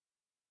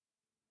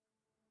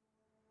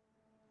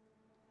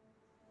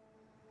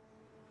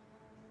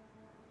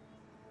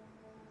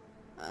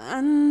I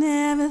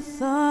never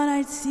thought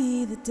I'd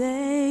see the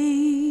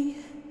day.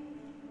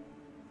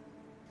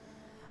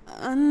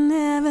 I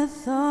never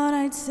thought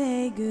I'd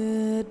say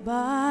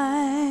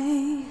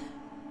goodbye.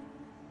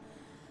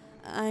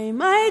 I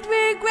might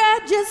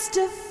regret just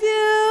a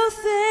few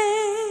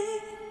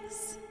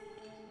things.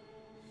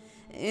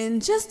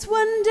 In just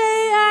one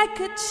day I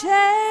could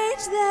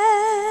change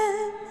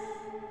them.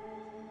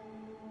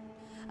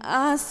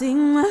 I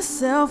sing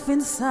myself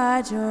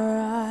inside your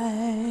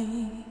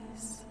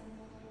eyes,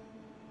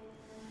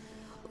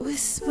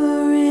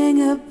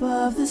 whispering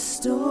above the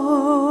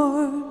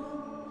storm.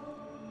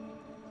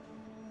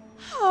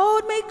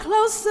 Hold me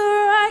closer,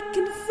 I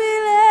can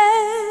feel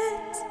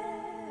it.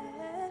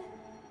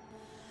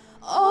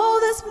 All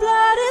this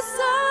blood is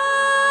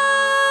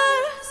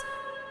ours,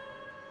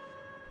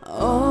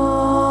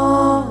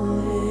 all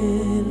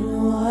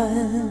in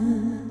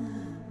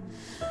one,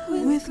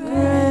 with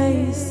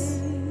grace.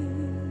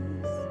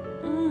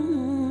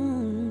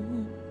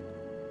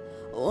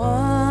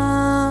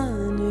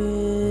 One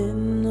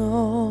in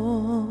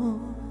all.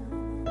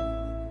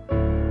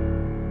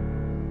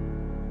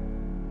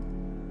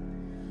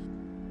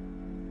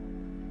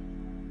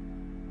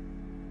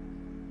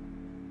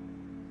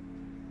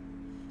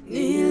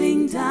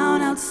 Kneeling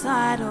down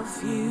outside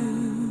of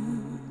you,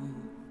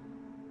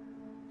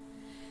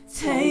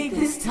 take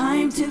this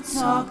time to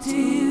talk to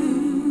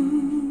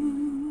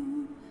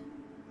you.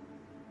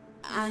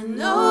 I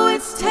know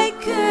it's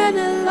taken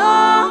a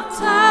long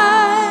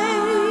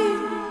time,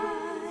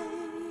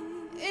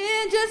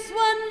 in just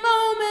one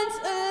moment,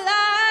 a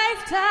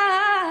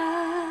lifetime.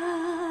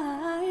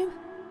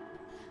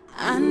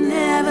 I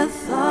never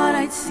thought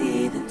I'd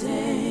see the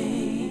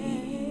day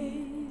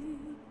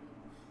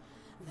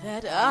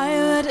that I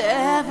would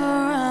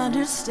ever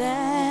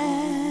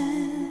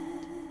understand.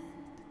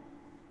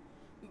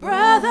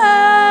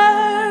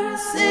 Brother,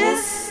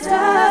 sister,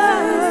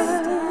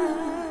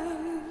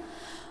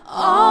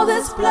 all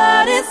this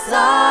blood is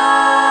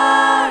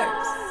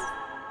ours,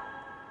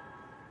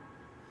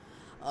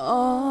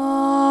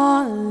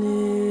 all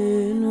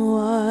in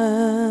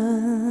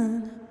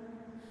one,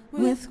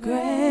 with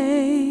grace.